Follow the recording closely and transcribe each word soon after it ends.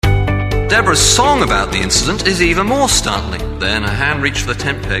Deborah's song about the incident is even more startling. Then her hand reached for the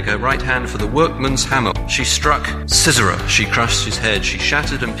tent peg, her right hand for the workman's hammer. She struck Sisera. She crushed his head. She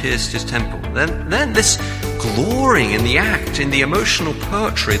shattered and pierced his temple. Then this glorying in the act, in the emotional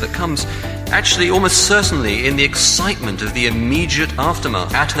poetry that comes actually almost certainly in the excitement of the immediate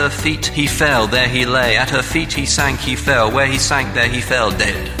aftermath. At her feet he fell, there he lay. At her feet he sank, he fell. Where he sank, there he fell,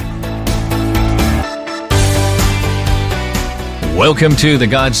 dead. Welcome to The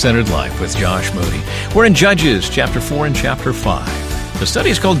God-Centered Life with Josh Moody. We're in Judges, chapter 4 and chapter 5. The study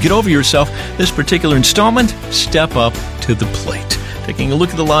is called Get Over Yourself. This particular installment, Step Up to the Plate. Taking a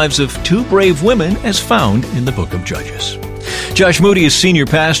look at the lives of two brave women as found in the book of Judges. Josh Moody is senior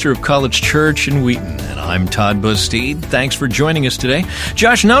pastor of College Church in Wheaton, and I'm Todd Bustede. Thanks for joining us today.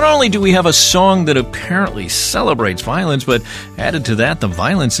 Josh, not only do we have a song that apparently celebrates violence, but added to that, the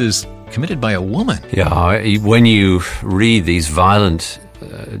violence is committed by a woman. Yeah, when you read these violent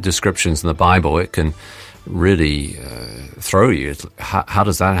descriptions in the Bible, it can really throw you. How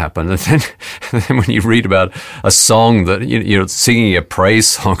does that happen? And then when you read about a song that you're singing a praise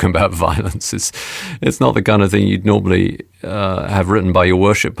song about violence, it's not the kind of thing you'd normally have written by your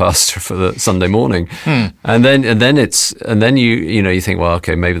worship pastor for the Sunday morning. And then you think, well,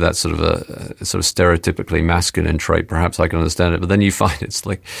 okay, maybe that's sort of stereotypically masculine trait. Perhaps I can understand it. But then you find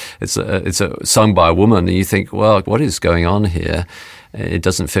it's sung by a woman, and you think, well, what is going on here? It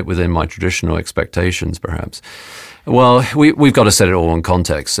doesn't fit within my traditional expectations, perhaps. Well, we've got to set it all in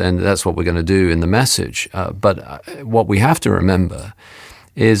context, and that's what we're going to do in the message. But what we have to remember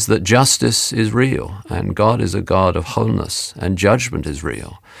is that justice is real, and God is a God of wholeness, and judgment is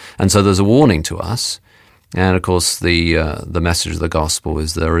real. And so there's a warning to us. And of course, the message of the gospel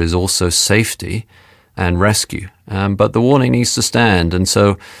is there is also safety and rescue. But the warning needs to stand. And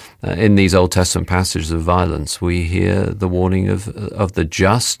so in these Old Testament passages of violence, we hear the warning of the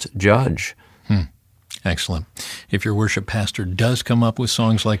just judge. Excellent. If your worship pastor does come up with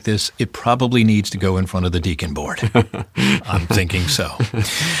songs like this, it probably needs to go in front of the deacon board. I'm thinking so.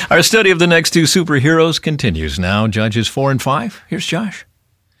 Our study of the next two superheroes continues now. Judges 4 and 5. Here's Josh.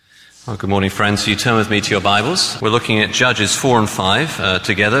 Well, good morning, friends. You turn with me to your Bibles. We're looking at Judges 4 and 5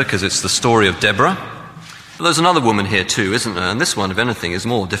 together because it's the story of Deborah. But there's another woman here too, isn't there? And this one, if anything, is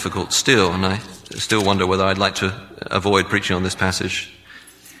more difficult still. And I still wonder whether I'd like to avoid preaching on this passage.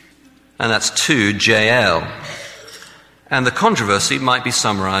 And that's 2 Jael. And the controversy might be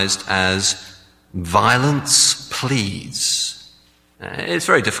summarized as violence pleads. It's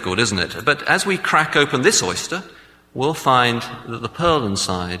very difficult, isn't it? But as we crack open this oyster, we'll find that the pearl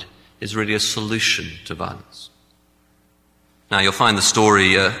inside is really a solution to violence. Now, you'll find the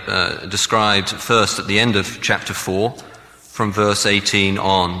story described first at the end of chapter 4, from verse 18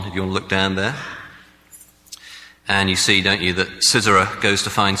 on, if you want to look down there. And you see, don't you, that Sisera goes to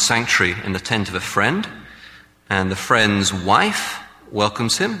find sanctuary in the tent of a friend, and the friend's wife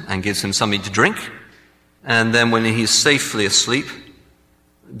welcomes him and gives him something to drink, and then when he's safely asleep,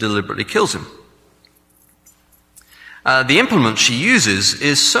 deliberately kills him. The implement she uses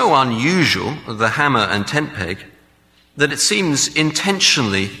is so unusual, the hammer and tent peg, that it seems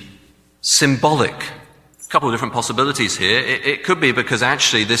intentionally symbolic. A couple of different possibilities here. It could be because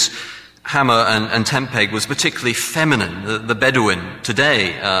actually this hammer and tent peg was particularly feminine. The Bedouin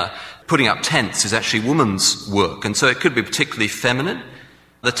today, putting up tents is actually woman's work, and so it could be particularly feminine.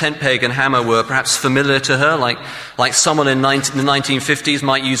 The tent peg and hammer were perhaps familiar to her, like someone in the 1950s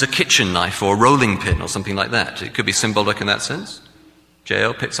might use a kitchen knife or a rolling pin or something like that. It could be symbolic in that sense.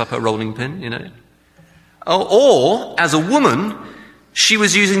 Jael picks up her rolling pin, Or, as a woman, she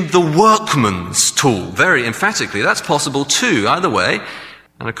was using the workman's tool, very emphatically. That's possible too, either way.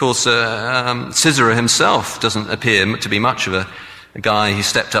 And of course, Sisera himself doesn't appear to be much of a guy who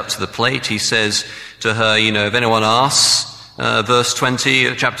stepped up to the plate. He says to her, if anyone asks, verse 20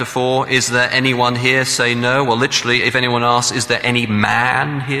 of chapter 4, is there anyone here? Say no. Well, literally, if anyone asks, is there any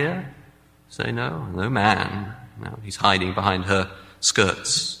man here? Say no. No man. No, he's hiding behind her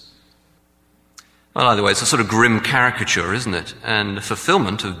skirts. Well, either way, it's a sort of grim caricature, isn't it? And the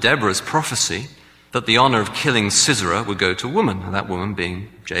fulfillment of Deborah's prophecy that the honor of killing Sisera would go to a woman, and that woman being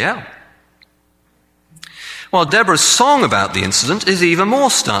Jael. Well, Deborah's song about the incident is even more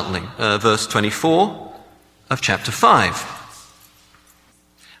startling. Verse 24 of chapter 5.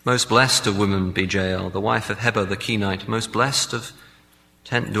 Most blessed of women be Jael, the wife of Heber the Kenite, most blessed of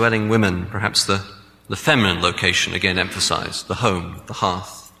tent-dwelling women, perhaps the feminine location again emphasized, the home, the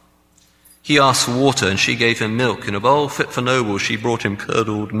hearth. He asked for water, and she gave him milk. In a bowl fit for nobles, she brought him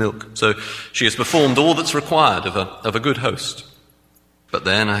curdled milk. So she has performed all that's required of a good host. But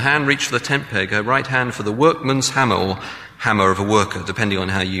then her hand reached for the tent peg, her right hand for the workman's hammer, or hammer of a worker, depending on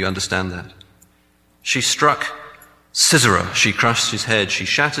how you understand that. She struck Sisera, she crushed his head, she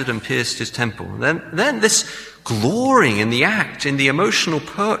shattered and pierced his temple. Then this glorying in the act, in the emotional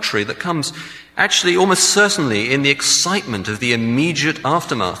poetry that comes actually almost certainly in the excitement of the immediate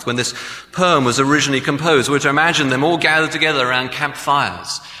aftermath. When this poem was originally composed, we're to imagine them all gathered together around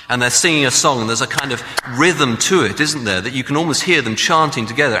campfires and they're singing a song, and there's a kind of rhythm to it, isn't there, that you can almost hear them chanting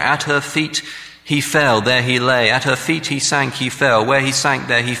together. At her feet he fell, there he lay. At her feet he sank, he fell. Where he sank,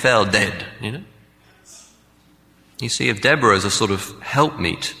 there he fell, dead. You see, if Deborah is a sort of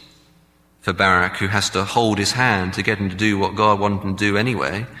helpmeet for Barak, who has to hold his hand to get him to do what God wanted him to do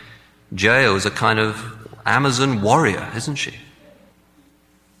anyway, Jael is a kind of Amazon warrior, isn't she?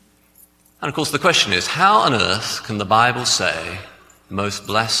 And of course the question is, how on earth can the Bible say, most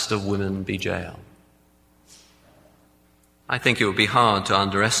blessed of women be Jael? I think it would be hard to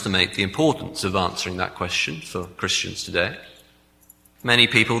underestimate the importance of answering that question for Christians today. Many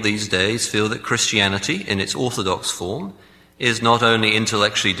people these days feel that Christianity, in its orthodox form, is not only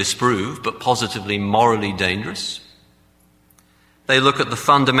intellectually disproved, but positively morally dangerous. They look at the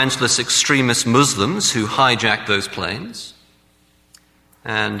fundamentalist extremist Muslims who hijack those planes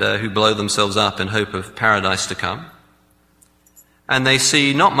and who blow themselves up in hope of paradise to come. And they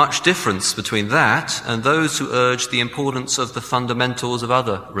see not much difference between that and those who urge the importance of the fundamentals of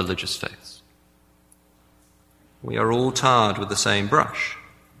other religious faiths. We are all tarred with the same brush.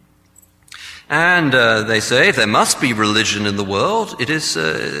 And they say, if there must be religion in the world, it is,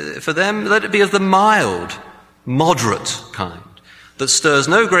 for them, let it be of the mild, moderate kind, that stirs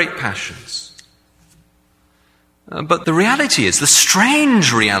no great passions. But the reality is, the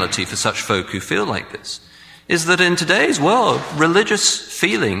strange reality for such folk who feel like this, is that in today's world, religious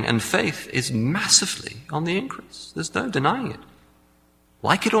feeling and faith is massively on the increase. There's no denying it.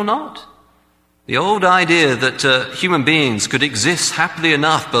 Like it or not. The old idea that human beings could exist happily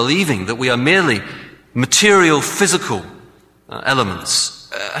enough believing that we are merely material, physical elements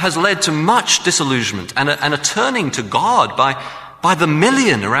has led to much disillusionment and a turning to God by the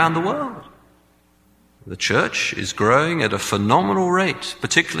million around the world. The church is growing at a phenomenal rate,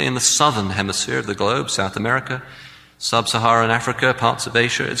 particularly in the southern hemisphere of the globe, South America, sub-Saharan Africa, parts of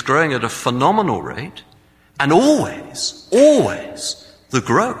Asia. It's growing at a phenomenal rate, and always the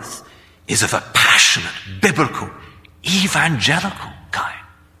growth is of a passionate, biblical, evangelical kind.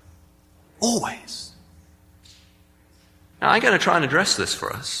 Always. Now, I'm going to try and address this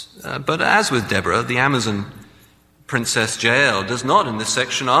for us, but as with Deborah, the Amazon Princess Jael does not in this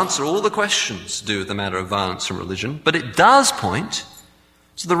section answer all the questions to do with the matter of violence and religion, but it does point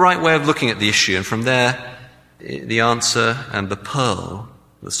to the right way of looking at the issue, and from there the answer and the pearl,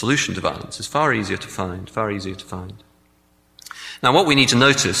 the solution to violence, is far easier to find. Now what we need to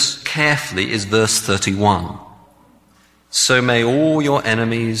notice carefully is verse 31. So may all your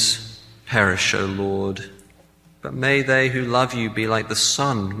enemies perish, O Lord, but may they who love you be like the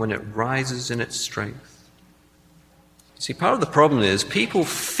sun when it rises in its strength. See, part of the problem is people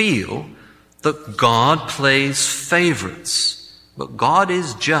feel that God plays favorites, but God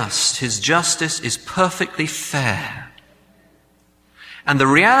is just. His justice is perfectly fair. And the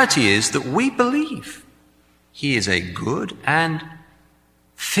reality is that we believe He is a good and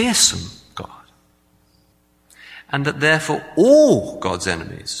fearsome God, and that therefore all God's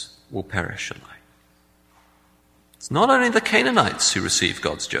enemies will perish alike. It's not only the Canaanites who receive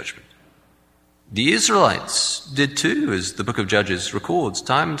God's judgment. The Israelites did too, as the book of Judges records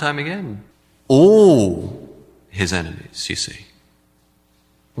time and time again. All His enemies, you see.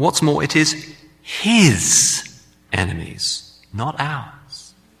 What's more, it is His enemies, not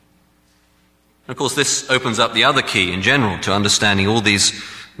ours. Of course, this opens up the other key in general to understanding all these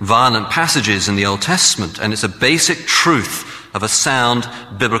violent passages in the Old Testament, and it's a basic truth of a sound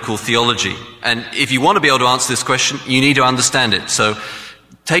biblical theology. And if you want to be able to answer this question, you need to understand it. So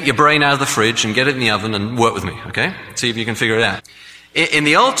take your brain out of the fridge and get it in the oven and work with me, okay? See if you can figure it out. In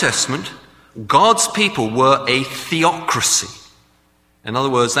the Old Testament, God's people were a theocracy. In other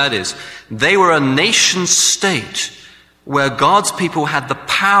words, that is, they were a nation state where God's people had the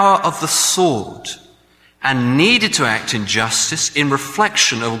power of the sword and needed to act in justice in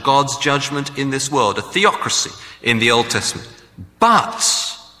reflection of God's judgment in this world. A theocracy in the Old Testament.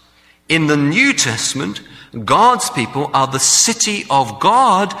 But in the New Testament, God's people are the city of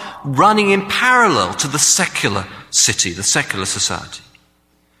God running in parallel to the secular city, the secular society.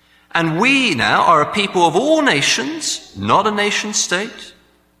 And we now are a people of all nations, not a nation state.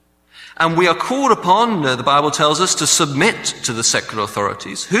 And we are called upon, the Bible tells us, to submit to the secular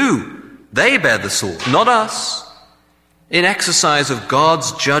authorities. Who? They bear the sword, not us, in exercise of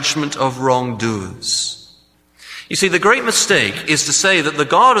God's judgment of wrongdoers. You see, the great mistake is to say that the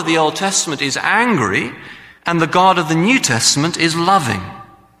God of the Old Testament is angry and the God of the New Testament is loving.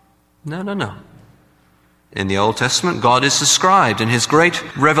 No. In the Old Testament, God is described in his great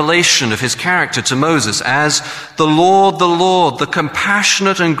revelation of his character to Moses as the Lord, the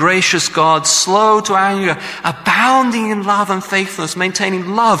compassionate and gracious God, slow to anger, abounding in love and faithfulness,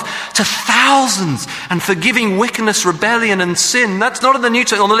 maintaining love to thousands, and forgiving wickedness, rebellion, and sin. That's not on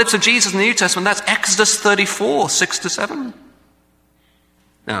the lips of Jesus in the New Testament. That's Exodus 34, 6-7.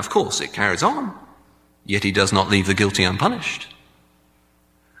 Now, of course, it carries on. Yet he does not leave the guilty unpunished.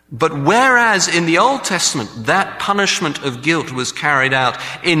 But whereas in the Old Testament that punishment of guilt was carried out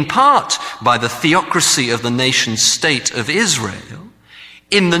in part by the theocracy of the nation state of Israel,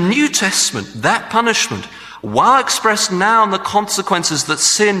 in the New Testament that punishment, while expressed now in the consequences that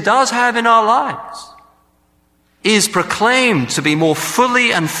sin does have in our lives, is proclaimed to be more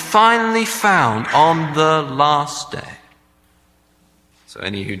fully and finally found on the last day. So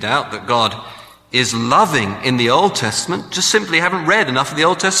any who doubt that God is loving in the Old Testament just simply haven't read enough of the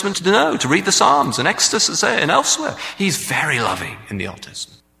Old Testament to know, to read the Psalms and Exodus and elsewhere. He's very loving in the Old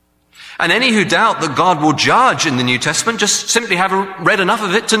Testament. And any who doubt that God will judge in the New Testament just simply haven't read enough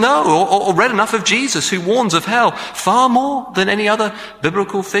of it to know, or read enough of Jesus, who warns of hell far more than any other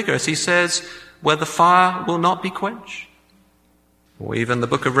biblical figure, as he says, where the fire will not be quenched. Or even the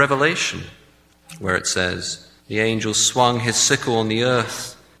book of Revelation, where it says, the angel swung his sickle on the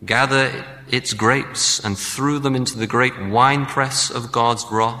earth, gather its grapes, and threw them into the great winepress of God's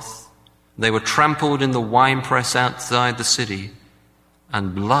wrath. They were trampled in the winepress outside the city,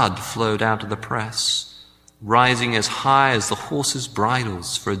 and blood flowed out of the press, rising as high as the horses'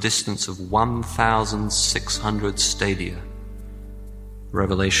 bridles for a distance of 1,600 stadia.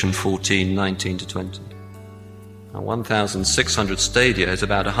 Revelation 14, 19-20. Now, 1,600 stadia is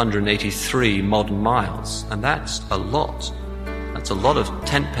about 183 modern miles, and that's a lot. That's a lot of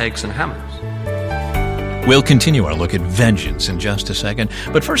tent pegs and hammers. We'll continue our look at vengeance in just a second,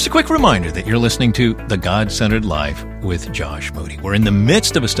 but first a quick reminder that you're listening to The God-Centered Life with Josh Moody. We're in the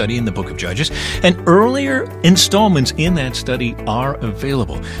midst of a study in the book of Judges, and earlier installments in that study are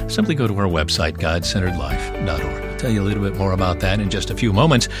available. Simply go to our website, godcenteredlife.org. I'll tell you a little bit more about that in just a few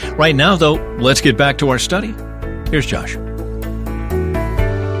moments. Right now, though, let's get back to our study. Here's Josh.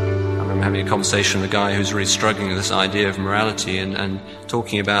 I'm having a conversation with a guy who's really struggling with this idea of morality and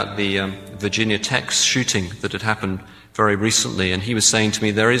talking about the Virginia Tech shooting that had happened very recently. And he was saying to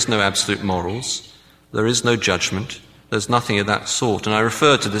me, there is no absolute morals. There is no judgment. There's nothing of that sort. And I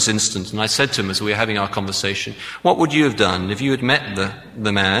referred to this instance, and I said to him as we were having our conversation, what would you have done if you had met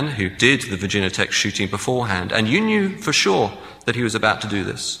the man who did the Virginia Tech shooting beforehand, and you knew for sure that he was about to do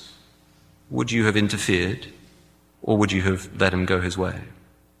this? Would you have interfered, or would you have let him go his way?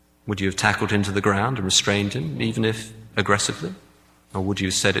 Would you have tackled him to the ground and restrained him, even if aggressively? Or would you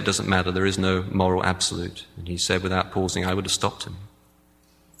have said, it doesn't matter, there is no moral absolute? And he said, without pausing, I would have stopped him.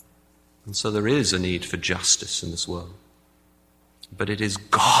 And so there is a need for justice in this world. But it is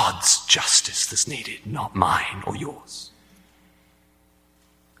God's justice that's needed, not mine or yours.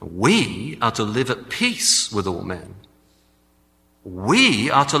 We are to live at peace with all men. We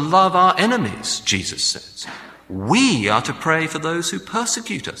are to love our enemies, Jesus says. We are to pray for those who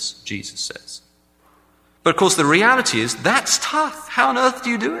persecute us, Jesus says. But of course the reality is that's tough. How on earth do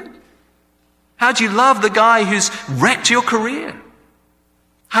you do it? How do you love the guy who's wrecked your career?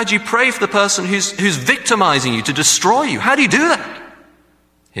 How do you pray for the person who's victimizing you to destroy you? How do you do that?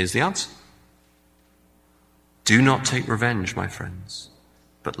 Here's the answer. Do not take revenge, my friends,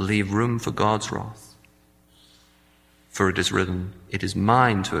 but leave room for God's wrath. For it is written, it is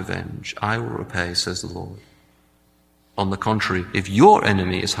mine to avenge, I will repay, says the Lord. On the contrary, if your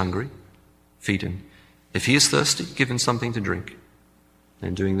enemy is hungry, feed him. If he is thirsty, give him something to drink.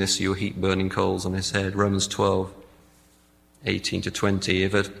 In doing this, you'll heap burning coals on his head. Romans 12,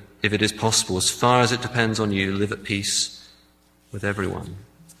 18-20. If it is possible, as far as it depends on you, live at peace with everyone.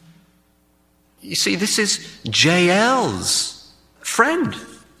 You see, this is Jael's friend.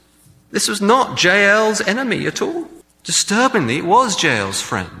 This was not Jael's enemy at all. Disturbingly, it was Jael's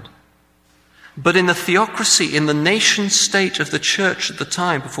friend. But in the theocracy, in the nation state of the church at the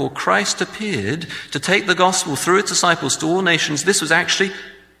time, before Christ appeared to take the gospel through its disciples to all nations, this was actually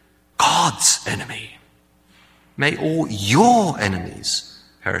God's enemy. May all your enemies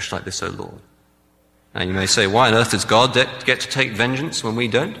perish like this, O Lord. And you may say, why on earth does God get to take vengeance when we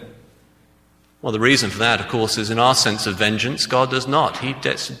don't? Well, the reason for that, of course, is in our sense of vengeance, God does not. He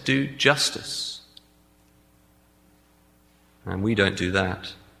gets to do justice. And we don't do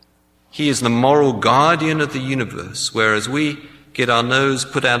that. He is the moral guardian of the universe, whereas we get our nose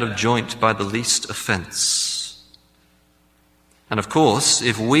put out of joint by the least offense. And of course,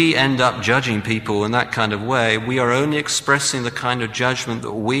 if we end up judging people in that kind of way, we are only expressing the kind of judgment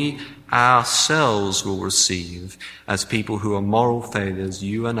that we ourselves will receive as people who are moral failures,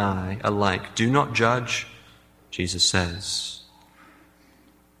 you and I alike. Do not judge, Jesus says.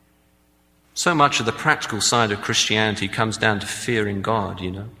 So much of the practical side of Christianity comes down to fearing God,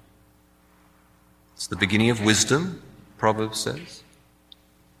 you know. It's the beginning of wisdom, Proverbs says.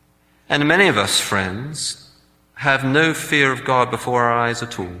 And many of us, friends, have no fear of God before our eyes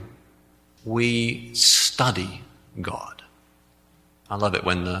at all. We study God. I love it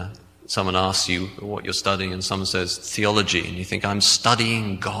when someone asks you what you're studying and someone says theology, and you think, I'm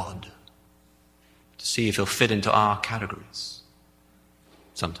studying God to see if he'll fit into our categories.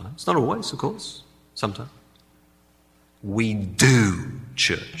 Sometimes. Not always, of course. Sometimes. We do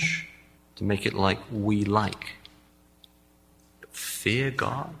church to make it like we like. But fear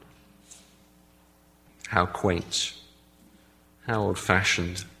God? How quaint, how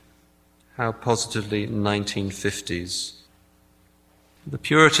old-fashioned, how positively 1950s. The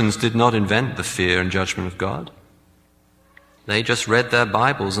Puritans did not invent the fear and judgment of God. They just read their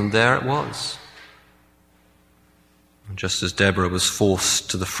Bibles and there it was. And just as Deborah was forced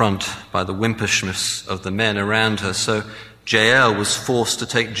to the front by the wimpishness of the men around her, so Jael was forced to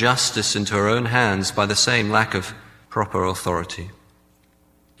take justice into her own hands by the same lack of proper authority.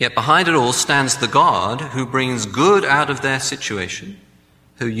 Yet behind it all stands the God who brings good out of their situation,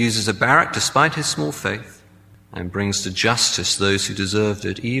 who uses a Barak despite his small faith, and brings to justice those who deserved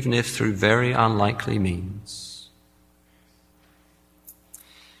it, even if through very unlikely means.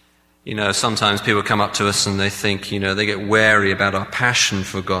 You know, sometimes people come up to us and they think, they get wary about our passion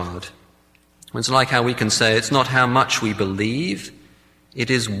for God. It's like how we can say it's not how much we believe,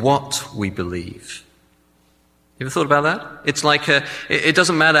 it is what we believe. You ever thought about that? It's like it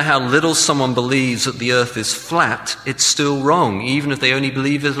doesn't matter how little someone believes that the earth is flat, it's still wrong, even if they only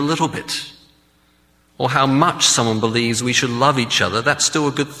believe it a little bit. Or how much someone believes we should love each other, that's still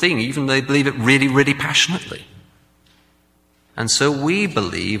a good thing, even though they believe it really, really passionately. And so we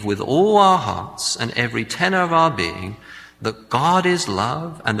believe with all our hearts and every tenor of our being that God is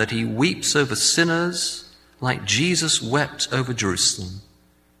love and that he weeps over sinners like Jesus wept over Jerusalem.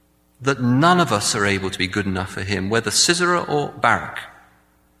 That none of us are able to be good enough for him, whether Sisera or Barak.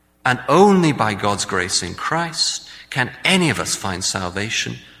 And only by God's grace in Christ can any of us find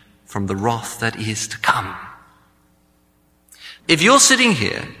salvation from the wrath that is to come. If you're sitting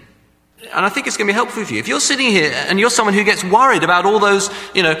here, and I think it's going to be helpful for you, if you're sitting here and you're someone who gets worried about all those,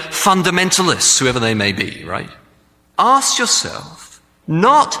 fundamentalists, whoever they may be, right? Ask yourself,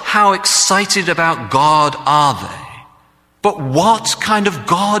 not how excited about God are they, but what kind of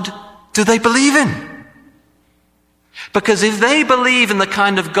God do they believe in? Because if they believe in the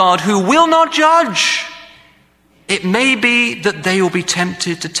kind of God who will not judge, it may be that they will be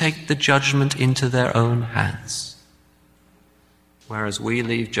tempted to take the judgment into their own hands. Whereas we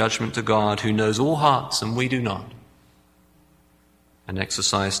leave judgment to God who knows all hearts and we do not, and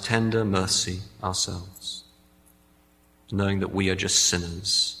exercise tender mercy ourselves, knowing that we are just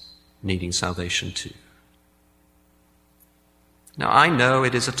sinners needing salvation too. Now, I know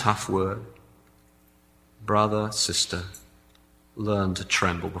it is a tough word. Brother, sister, learn to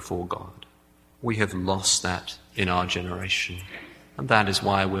tremble before God. We have lost that in our generation, and that is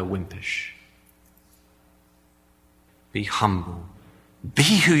why we're wimpish. Be humble.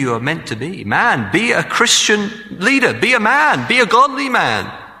 Be who you are meant to be. Man, be a Christian leader. Be a man. Be a godly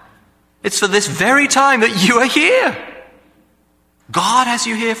man. It's for this very time that you are here. God has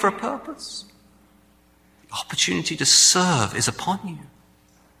you here for a purpose. Opportunity to serve is upon you.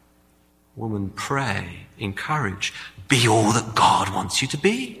 Woman, pray, encourage, be all that God wants you to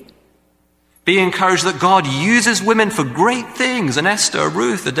be. Be encouraged that God uses women for great things, an Esther, a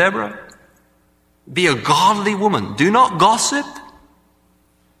Ruth, a Deborah. Be a godly woman. Do not gossip.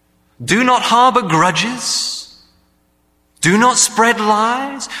 Do not harbor grudges. Do not spread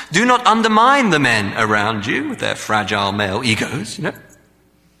lies. Do not undermine the men around you with their fragile male egos,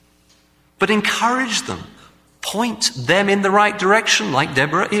 But encourage them. Point them in the right direction, like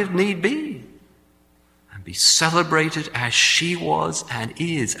Deborah, if need be. And be celebrated as she was and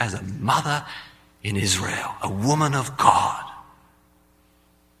is as a mother in Israel, a woman of God.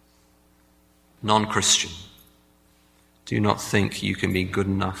 Non-Christian, do not think you can be good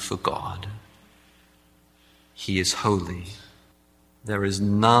enough for God. He is holy. There is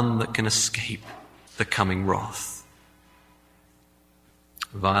none that can escape the coming wrath.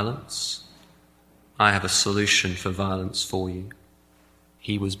 Violence. I have a solution for violence for you.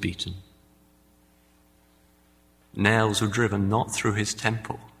 He was beaten. Nails were driven not through his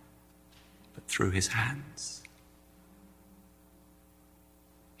temple, but through his hands.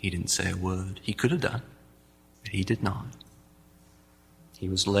 He didn't say a word. He could have done, but he did not. He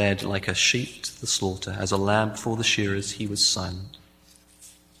was led like a sheep to the slaughter. As a lamb before the shearers, he was silent.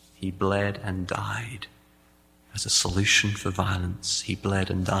 He bled and died as a solution for violence. He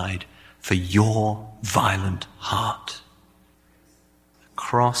bled and died for your violent heart. The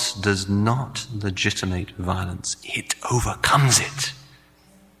cross does not legitimate violence. It overcomes it.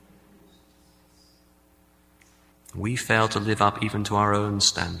 We fail to live up even to our own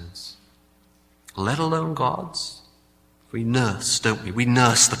standards, let alone God's. We nurse, don't we? We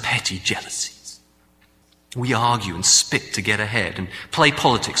nurse the petty jealousies. We argue and spit to get ahead and play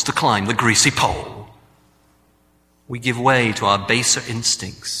politics to climb the greasy pole. We give way to our baser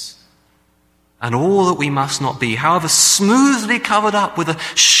instincts. And all that we must not be, however smoothly covered up with a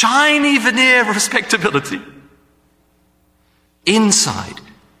shiny veneer of respectability. Inside,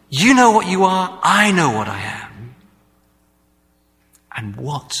 you know what you are, I know what I am. And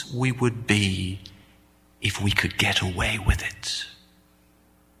what we would be if we could get away with it.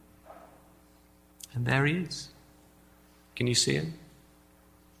 And there he is. Can you see him?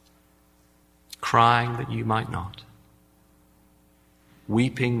 Crying that you might not.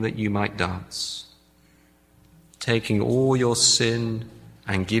 Weeping that you might dance. Taking all your sin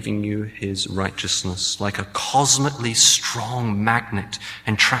and giving you his righteousness like a cosmically strong magnet,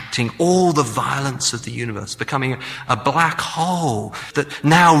 attracting all the violence of the universe, becoming a black hole that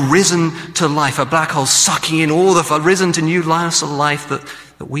now risen to life, a black hole sucking in all the risen to new lives of life,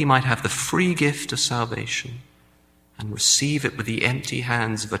 that we might have the free gift of salvation and receive it with the empty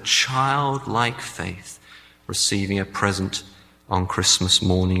hands of a childlike faith, receiving a present on Christmas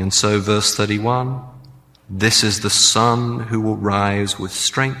morning. And so verse 31, this is the Son who will rise with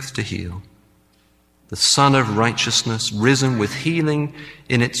strength to heal. The Son of righteousness, risen with healing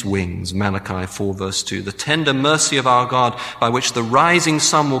in its wings. Malachi 4 verse 2. The tender mercy of our God, by which the rising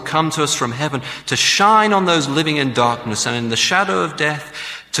sun will come to us from heaven, to shine on those living in darkness and in the shadow of death,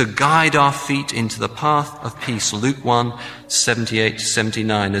 to guide our feet into the path of peace. Luke 1, 78 to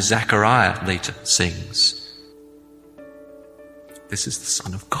 79, as Zechariah later sings. This is the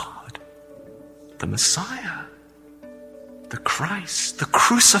Son of God. The Messiah, the Christ, the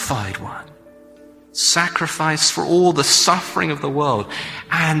crucified one, sacrificed for all the suffering of the world.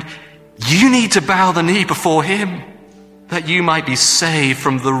 And you need to bow the knee before him that you might be saved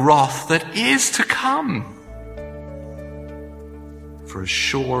from the wrath that is to come. For as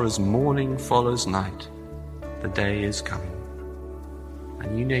sure as morning follows night, the day is coming.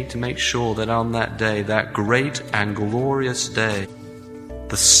 And you need to make sure that on that day, that great and glorious day,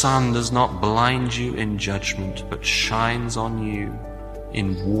 the sun does not blind you in judgment, but shines on you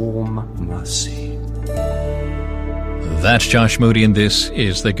in warm mercy. That's Josh Moody, and this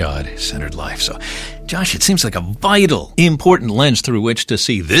is The God-Centered Life. So, Josh, it seems like a vital, important lens through which to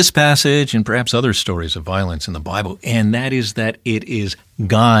see this passage and perhaps other stories of violence in the Bible, and that is that it is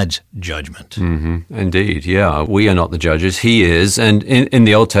God's judgment. Mm-hmm. Indeed, yeah. We are not the judges. He is. And in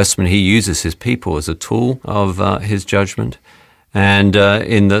the Old Testament, he uses his people as a tool of his judgment. And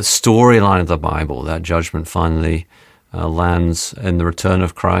in the storyline of the Bible, that judgment finally lands in the return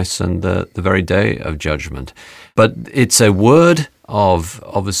of Christ and the very day of judgment. But it's a word of,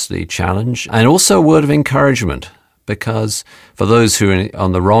 obviously, challenge and also a word of encouragement, because for those who are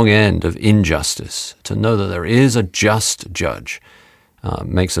on the wrong end of injustice, to know that there is a just judge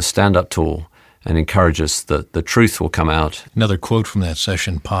makes us stand up tall and encourages that the truth will come out. Another quote from that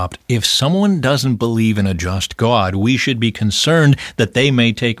session popped. If someone doesn't believe in a just God, we should be concerned that they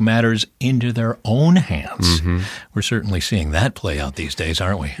may take matters into their own hands. Mm-hmm. We're certainly seeing that play out these days,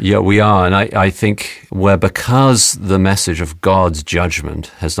 aren't we? Yeah, we are. And I think because the message of God's judgment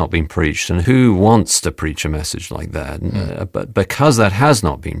has not been preached, and who wants to preach a message like that? But because that has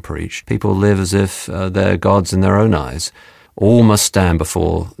not been preached, people live as if they're gods in their own eyes. All must stand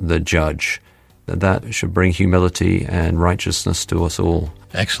before the judge. That should bring humility and righteousness to us all.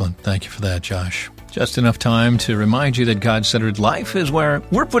 Excellent. Thank you for that, Josh. Just enough time to remind you that God-Centered Life is where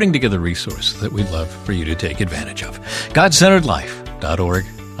we're putting together resources that we'd love for you to take advantage of. GodCenteredLife.org,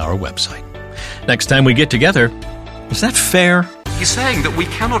 our website. Next time we get together, is that fair? He's saying that we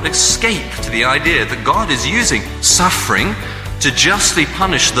cannot escape to the idea that God is using suffering to justly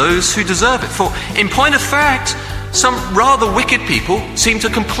punish those who deserve it. For in point of fact, some rather wicked people seem to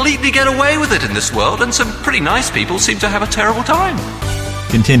completely get away with it in this world, and some pretty nice people seem to have a terrible time.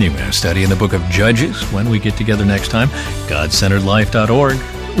 Continuing our study in the book of Judges when we get together next time, GodCenteredLife.org,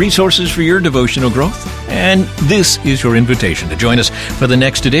 resources for your devotional growth. And this is your invitation to join us for the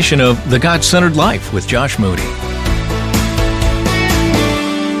next edition of The God-Centered Life with Josh Moody.